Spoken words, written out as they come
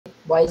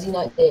Why is he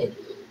not dead?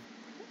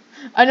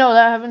 I know,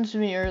 that happened to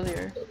me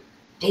earlier.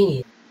 Dang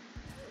it.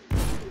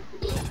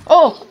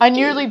 Oh, I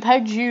nearly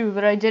pegged you,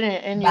 but I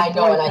didn't, and your I know,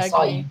 boy and I pegged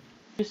saw me. you.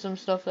 Just some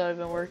stuff that I've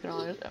been working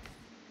on.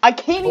 I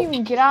can't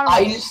even get out of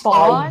I my just saw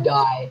spawn. you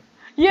die.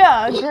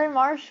 Yeah, a Gray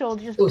Marshall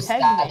just So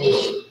pegged me.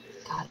 savage.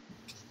 God.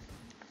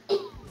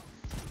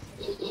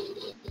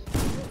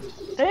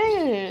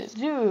 Dang it,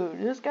 dude,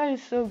 this guy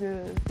is so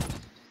good.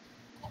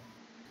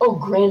 Oh,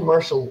 Grand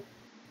Marshal.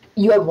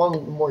 You had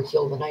one more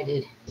kill than I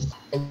did.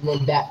 And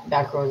then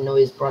background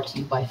noise brought to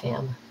you by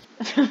fam.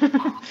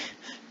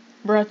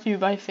 Brought to you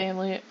by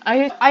family.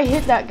 I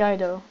hit that guy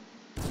though.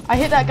 I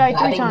hit that guy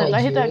 3 times.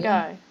 I hit that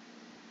guy.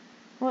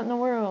 What in the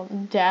world?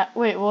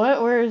 Wait,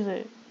 what? Where is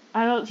it?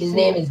 I don't see. His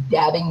name is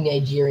Dabbing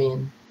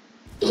Nigerian.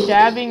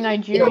 Dabbing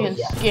Nigerian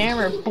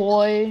scammer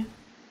boy.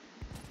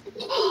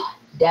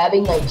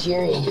 Dabbing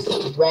Nigerian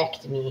just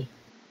wrecked me.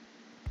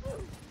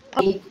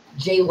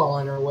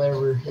 Jalon or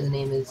whatever his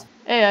name is.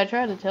 Hey, I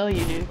tried to tell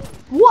you, dude.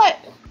 What?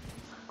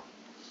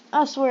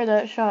 I swear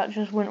that shot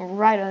just went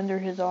right under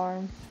his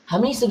arm. How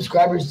many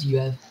subscribers do you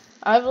have?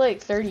 I have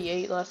like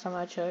 38 last time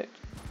I checked.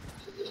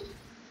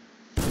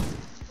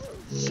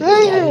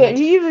 Dang it!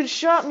 He even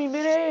shot me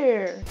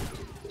midair.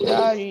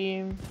 Got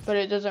him, but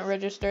it doesn't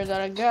register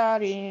that I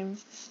got him.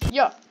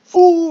 Yeah.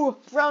 Ooh,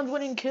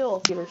 round-winning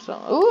kill. Or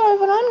something. Ooh, I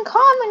have an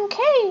uncommon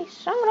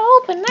case. I'm gonna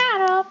open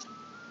that up.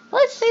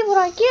 Let's see what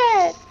I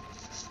get.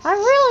 I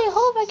really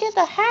hope I get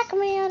the hack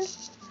man.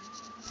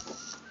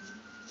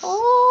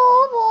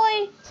 Oh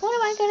boy, what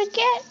am I gonna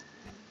get?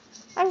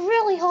 I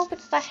really hope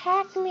it's the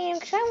hack man,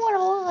 because I want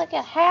to look like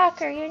a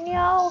hacker, you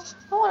know?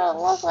 I want to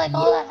look like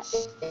all that.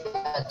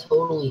 Yeah,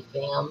 totally,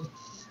 fam.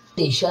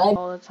 Hey, should I?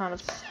 All the time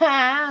it's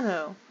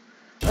piano.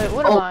 Wait,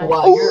 what am I?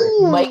 Wow, Ooh.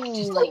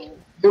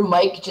 your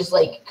mic just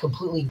like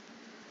completely.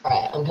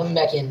 Alright, I'm coming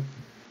back in.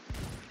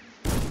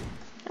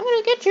 I'm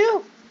gonna get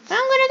you.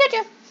 I'm gonna get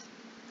you.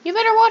 You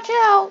better watch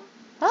out.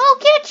 I'll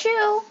get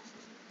you.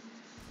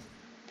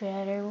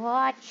 Better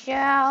watch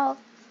out.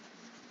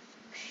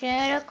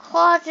 Santa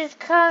Claus is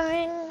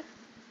coming.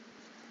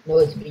 No,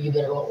 it's you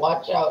better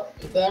watch out.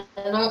 You better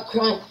not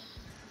cry.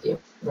 You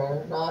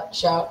better not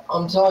shout.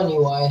 I'm telling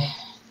you why.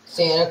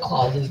 Santa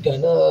Claus is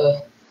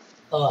gonna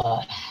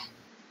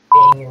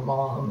bang your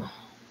mom.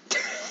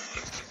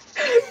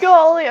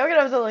 Golly, I'm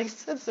gonna have to like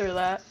censor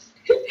that.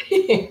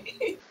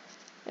 It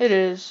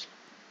is.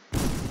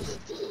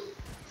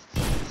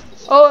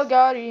 Oh, I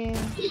got him.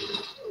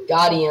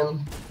 Got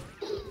him.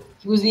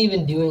 He wasn't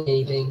even doing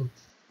anything.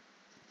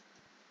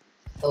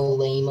 Oh,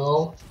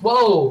 lame-o.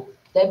 Whoa!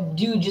 That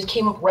dude just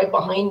came up right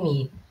behind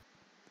me.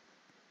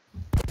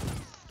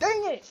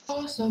 Dang it!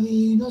 Are you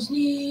singing the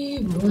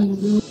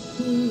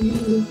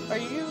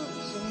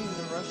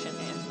Russian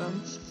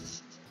anthem?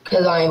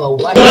 Because I am a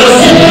white.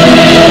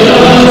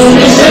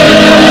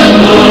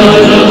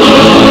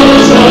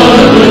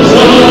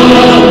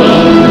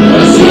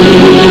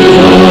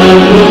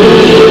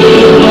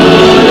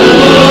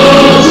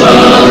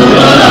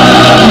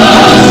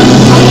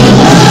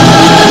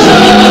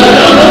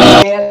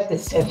 To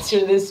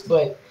censor this,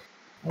 but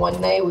one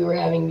night we were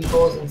having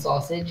meatballs and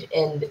sausage,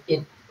 and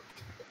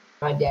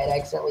my dad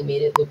accidentally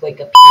made it look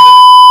like a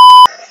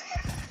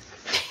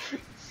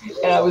penis.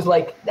 And I was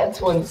like,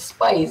 that's one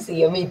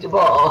spicy, a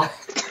meatball.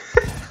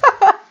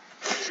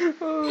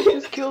 Oh,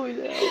 just kill me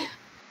now.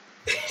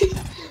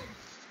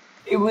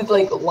 It was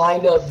like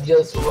lined up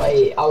just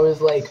right. I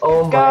was like,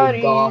 oh my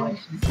gosh.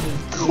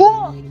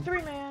 Cool!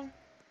 3-man.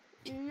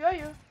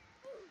 Yeah.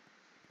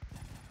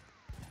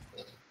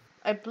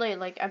 I play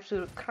like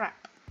absolute crap.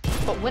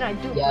 But when I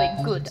do play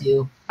good,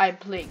 I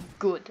play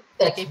good.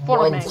 That's like a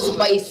one 4-man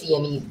spicy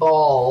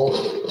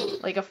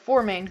meatball. Like a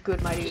 4-man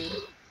good, my dude.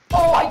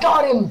 Oh, I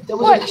got him! That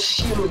was like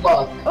sheer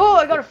luck. Oh,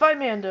 I got a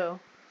 5-man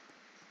though.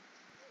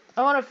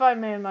 I want a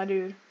 5-man, my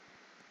dude.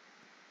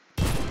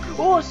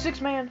 Oh, a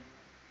 6-man.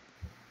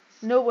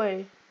 No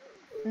way.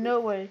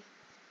 No way.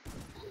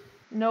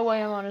 No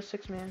way I'm on a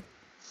 6-man.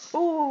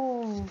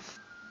 Ooh.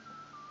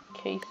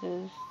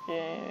 Cases.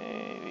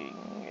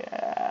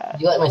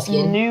 You like my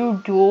skin?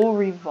 New dual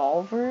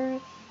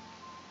revolvers?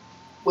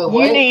 Wait,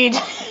 what? You need...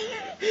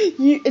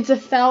 it's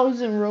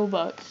 1,000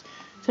 Robux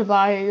to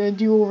buy a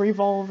dual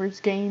revolvers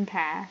game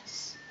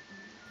pass.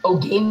 Oh,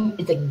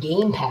 it's a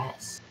game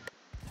pass.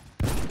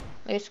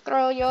 Let's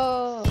scroll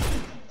yo.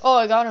 Oh,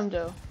 I got him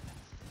though.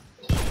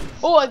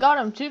 Oh, I got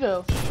him too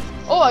though.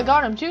 Oh, I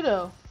got him too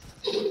though.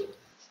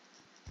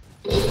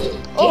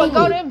 Oh, I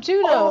got him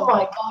too though. Oh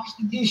my gosh,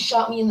 the dude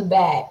shot me in the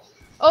back.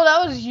 Oh,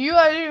 that was you?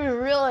 I didn't even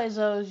realize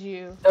that was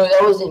you. No,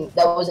 that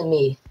wasn't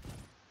me.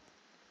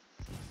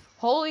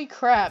 Holy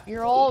crap,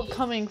 you're all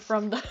coming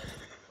from the...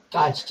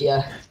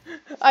 Gotcha.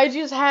 I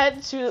just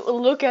had to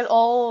look at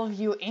all of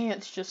you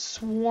ants just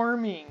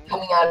swarming.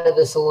 Coming out of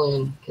the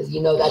saloon, because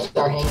you know that's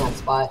our hangout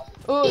spot.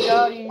 Oh,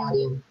 got you. Got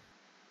him.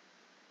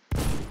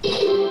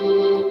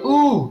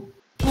 Ooh!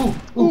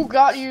 Ooh,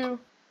 got you.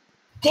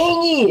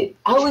 Dang it!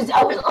 I was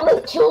on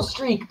a kill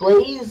streak,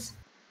 Blaze.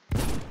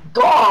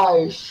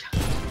 Gosh.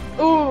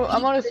 Ooh,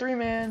 I'm on a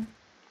 3-man.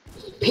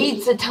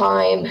 Pizza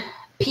time.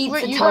 Pizza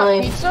Wait, you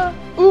time. got pizza?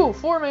 Ooh,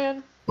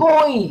 4-man.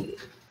 Boyo.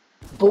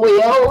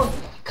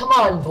 Come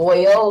on,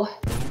 boyo.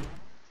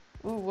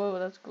 Ooh, whoa,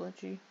 that's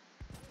glitchy.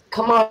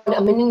 Come on,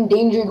 I'm an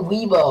endangered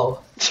weebo.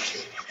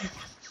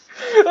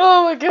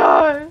 Oh my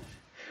god!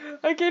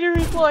 I can't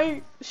even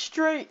fly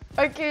straight.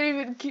 I can't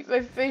even keep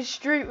my face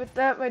straight with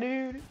that, my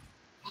dude.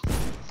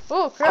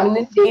 Oh crap! I'm an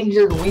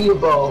endangered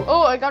weebo.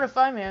 Oh, I got a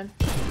 5-man.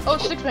 Oh,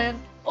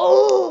 6-man.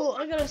 Oh,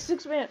 I got a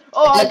 6-man.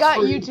 Oh, I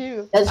got you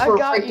too. That's I for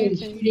got you freaking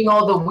too. shooting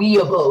all the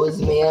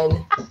weebos,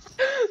 man.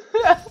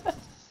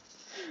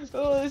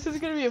 Oh, this is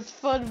gonna be a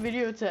fun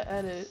video to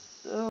edit.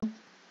 Oh.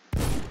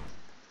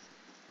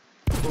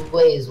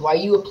 Blaze, why are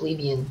you a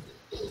plebeian?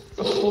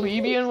 A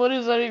plebeian? What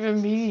does that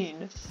even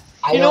mean?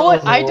 I You know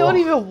what? don't I don't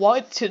know. even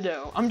want to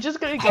know. I'm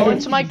just gonna I go don't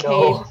into my even cave.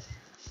 know.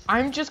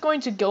 I'm just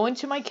going to go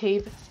into my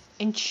cave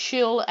and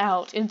chill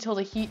out until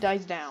the heat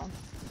dies down.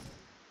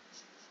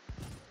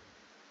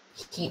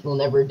 Heat will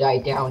never die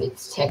down.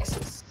 It's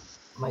Texas,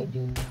 my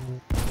dude.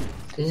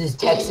 This is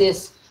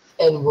Texas,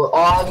 and we're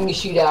all having a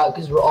shootout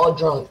because we're all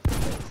drunk.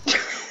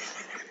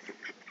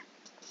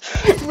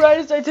 Right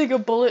as I take a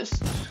bullet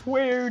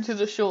square to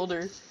the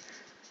shoulder.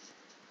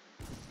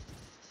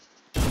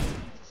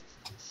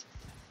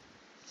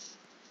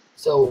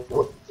 So,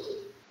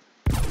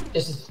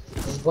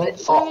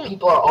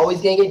 people are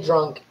always gonna get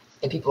drunk,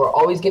 and people are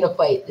always gonna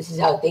fight. This is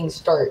how things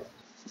start.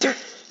 It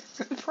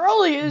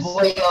probably is.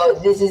 Boy,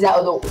 this is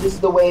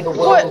the way the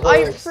world What?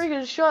 I works.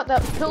 freaking shot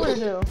that pillar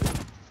though.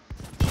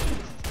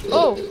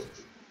 Oh.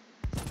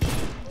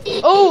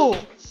 Oh.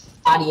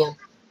 Adium.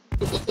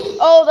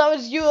 Oh, that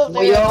was you up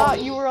there. I Boyo.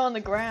 thought you were on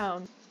the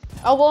ground.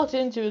 I walked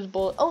into his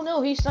bullet. Oh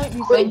no, he sniped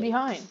me from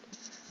behind.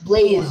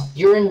 Blaze,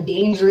 you're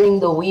endangering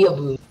the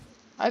weeaboo.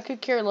 I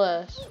could care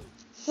less.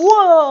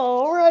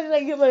 Whoa! Why did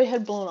I get my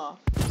head blown off?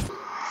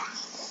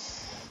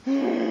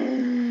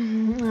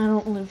 I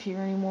don't live here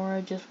anymore.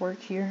 I just work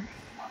here.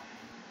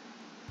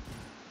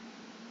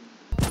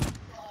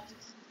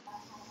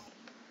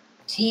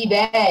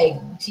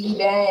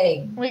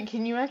 Teabag. Wait,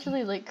 can you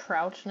actually like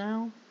crouch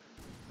now?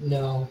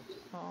 No.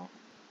 Oh.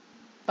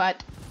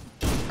 But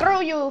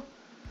screw you.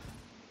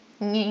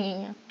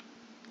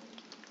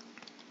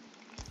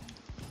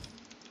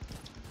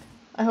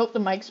 I hope the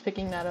mic's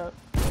picking that up.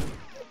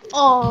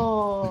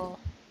 Oh.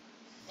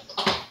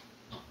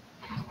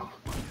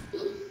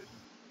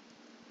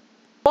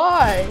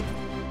 Why?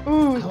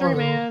 Ooh,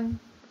 3-man.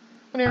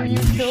 Whenever you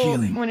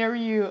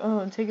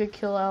take a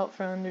kill out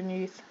from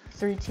underneath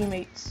 3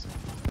 teammates.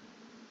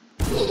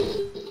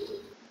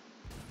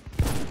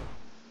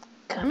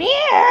 Come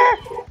here!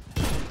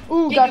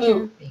 Ooh, got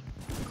you.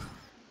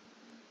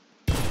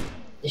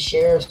 The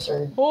sheriffs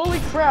are. Holy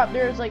crap,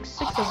 there's like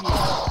 6 of you.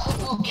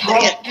 Ooh,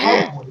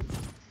 cowboys.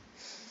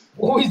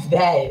 What was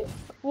that?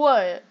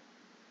 What?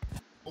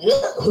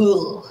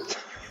 Ooh.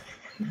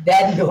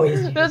 That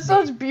noise. That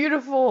sounds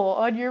beautiful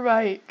on your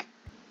mic.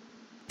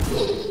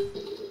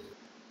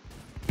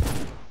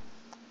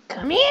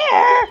 Come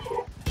here!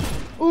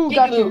 Ooh,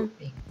 got you.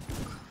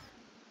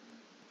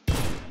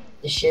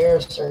 The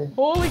sheriffs are.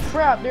 Holy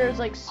crap, there's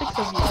like 6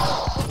 of you.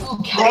 Ooh,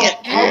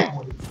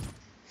 cowboys.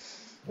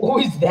 What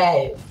was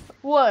that?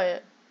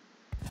 What?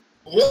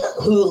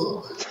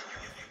 Ooh.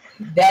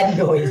 That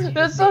noise.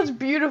 That sounds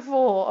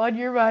beautiful on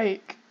your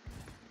mic.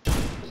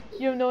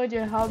 You have no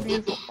idea how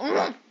beautiful.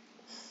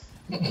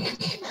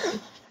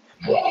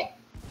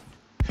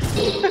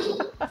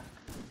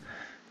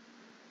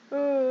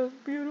 Oh, it's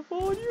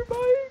beautiful on your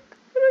mic,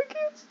 but I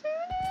can't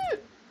stand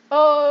it.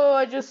 Oh,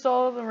 I just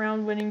saw the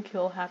round-winning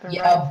kill happen.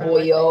 Yeah, right in front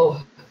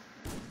boyo.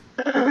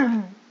 of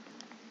my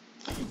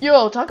face.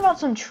 Yo, talk about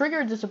some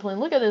trigger discipline.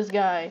 Look at this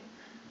guy.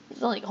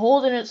 He's like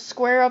holding it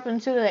square up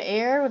into the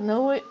air with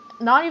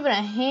not even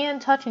a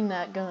hand touching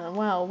that gun.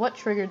 Wow, what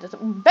trigger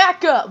discipline?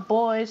 Back up,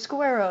 boy.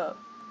 Square up.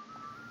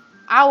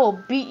 I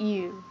will beat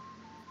you.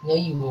 No,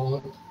 you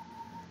won't.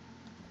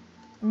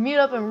 Meet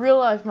up in real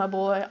life, my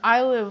boy.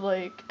 I live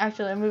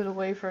actually I moved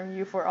away from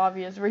you for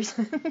obvious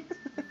reasons.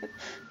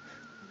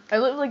 I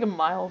live like a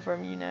mile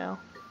from you now.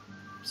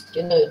 Just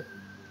gonna.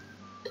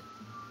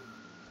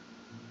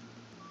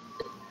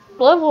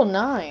 Level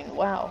 9,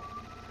 wow.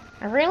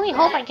 I really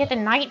hope I get the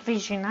night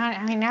vision.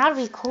 I mean, that'd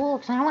be cool,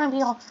 cause I wanna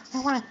be all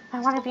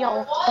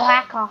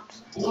Black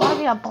Ops. I wanna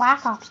be a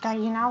Black Ops guy,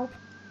 you know?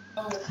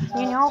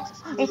 You know,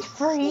 it's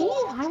free.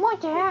 I want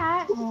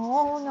that.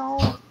 Oh no.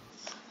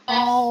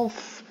 Oh,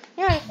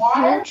 your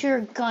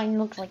future gun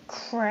looks like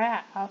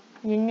crap.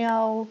 You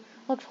know,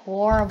 looks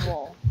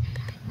horrible.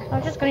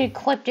 I'm just gonna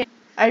equip it.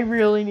 I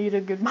really need a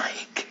good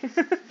mic.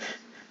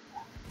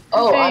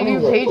 Oh, hey, I'm you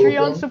in the Patreon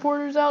open.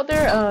 supporters out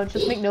there,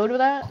 just make note of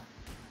that.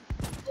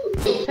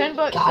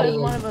 $10 says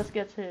one of us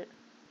gets hit.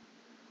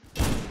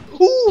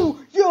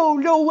 Ooh, yo,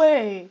 no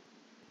way!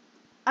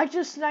 I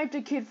just sniped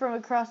a kid from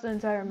across the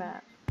entire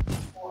map.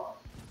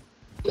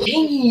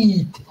 Dang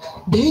it!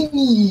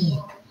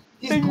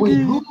 This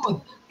boy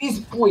good! This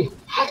boy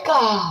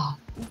hacker!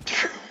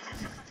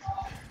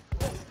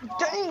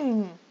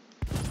 Dang!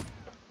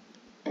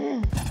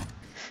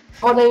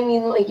 But I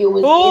mean, like, it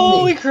was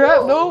Holy in the crap!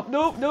 show. Nope,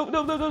 nope, nope,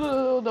 nope, nope, nope,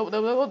 nope, nope,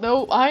 nope, nope,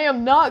 nope. I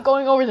am not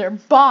going over there.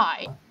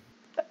 Bye.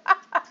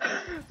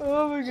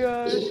 Oh my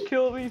gosh,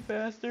 kill me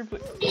faster,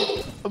 please.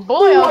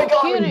 Boy, Oh I my was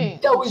god, kidding.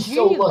 that was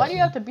so Jeez, why do lucky. you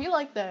have to be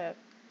like that?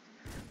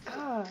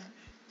 Gosh.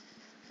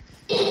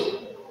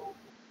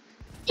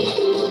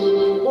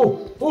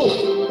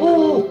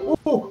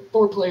 Oh,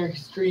 4-player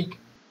streak.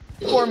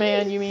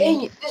 4-man, you mean?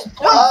 Dang it, this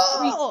boy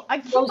streak No! I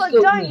keep on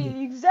no-scoped dying in me.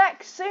 the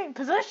exact same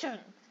position.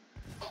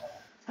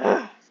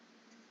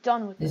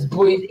 Done with This this.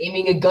 boy is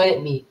aiming a gun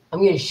at me.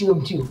 I'm gonna shoot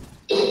him too.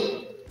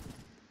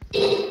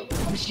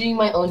 I'm shooting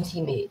my own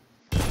teammate.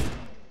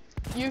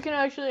 You can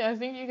actually, I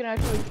think you can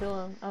actually kill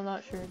him. I'm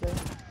not sure though.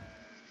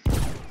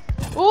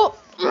 Oh!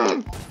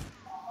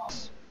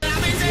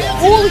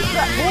 Holy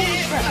crap!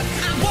 Holy crap!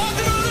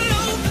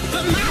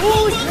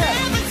 Holy crap!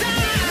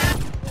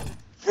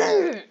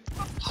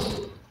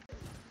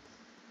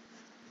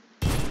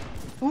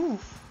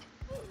 Oof.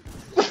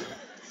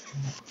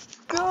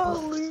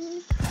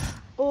 Golly.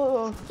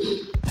 Oh.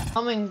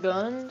 Common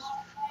guns?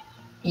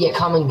 Yeah,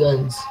 common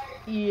guns.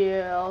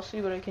 Yeah, I'll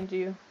see what I can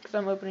do. Because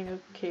I'm opening a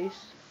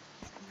case.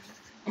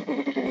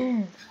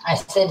 I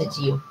sent it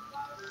to you.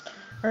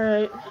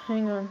 Alright,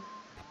 hang on.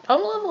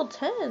 I'm level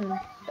 10.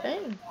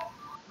 Dang.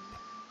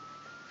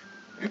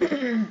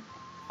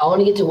 I want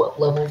to get to what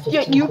level 15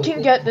 Yeah, you quickly.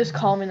 can get this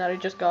common that I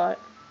just got.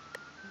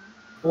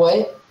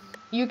 What?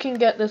 You can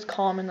get this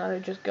common that I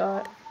just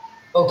got.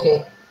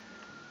 Okay.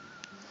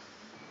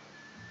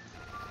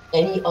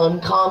 Any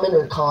uncommon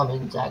or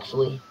commons,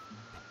 actually?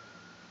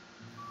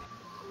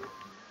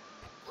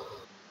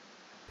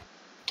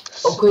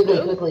 Oh,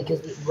 quickly,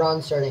 because the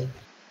round's starting.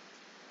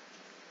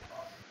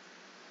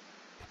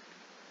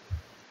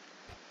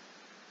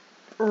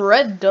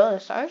 Red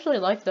dust. I actually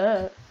like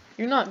that.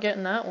 You're not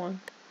getting that one.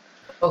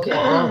 Okay,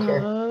 I don't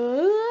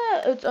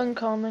care. It's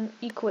uncommon.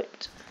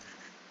 Equipped.